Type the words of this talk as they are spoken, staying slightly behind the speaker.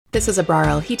This is Abrar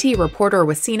El-Hiti, reporter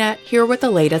with CNET, here with the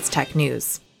latest tech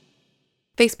news.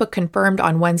 Facebook confirmed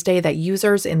on Wednesday that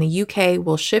users in the UK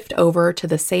will shift over to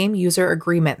the same user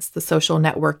agreements the social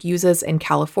network uses in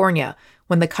California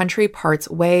when the country parts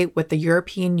way with the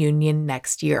European Union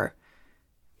next year.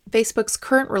 Facebook's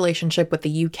current relationship with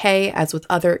the UK, as with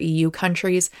other EU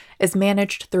countries, is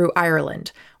managed through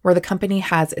Ireland, where the company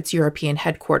has its European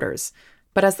headquarters.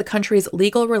 But as the country's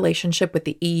legal relationship with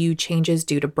the EU changes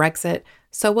due to Brexit,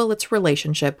 so will its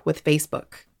relationship with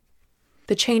Facebook.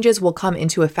 The changes will come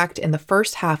into effect in the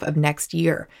first half of next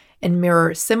year and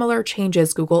mirror similar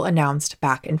changes Google announced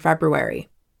back in February.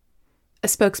 A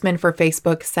spokesman for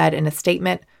Facebook said in a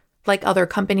statement, "Like other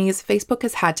companies, Facebook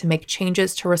has had to make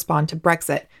changes to respond to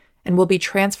Brexit and will be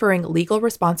transferring legal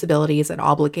responsibilities and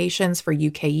obligations for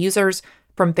UK users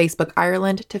from Facebook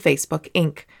Ireland to Facebook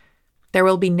Inc. There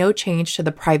will be no change to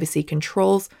the privacy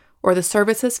controls or the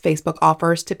services Facebook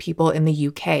offers to people in the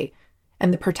UK,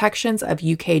 and the protections of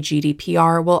UK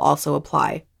GDPR will also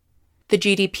apply. The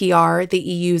GDPR, the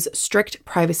EU's strict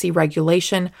privacy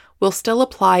regulation, will still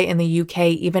apply in the UK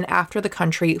even after the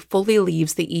country fully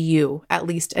leaves the EU, at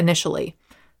least initially.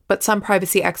 But some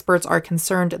privacy experts are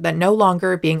concerned that no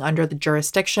longer being under the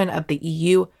jurisdiction of the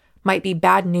EU might be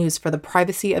bad news for the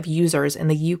privacy of users in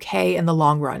the UK in the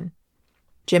long run.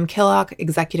 Jim Killock,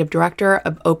 executive director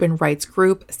of Open Rights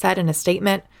Group, said in a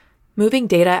statement, "Moving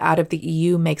data out of the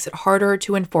EU makes it harder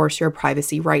to enforce your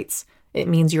privacy rights. It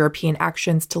means European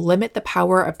actions to limit the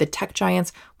power of the tech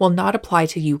giants will not apply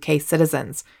to UK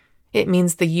citizens. It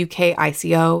means the UK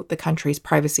ICO, the country's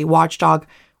privacy watchdog,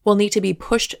 will need to be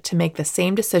pushed to make the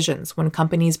same decisions when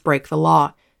companies break the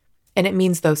law. And it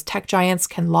means those tech giants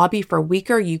can lobby for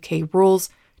weaker UK rules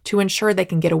to ensure they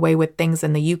can get away with things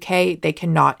in the UK they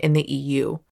cannot in the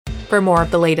EU. For more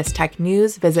of the latest tech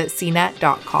news, visit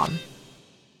cnet.com.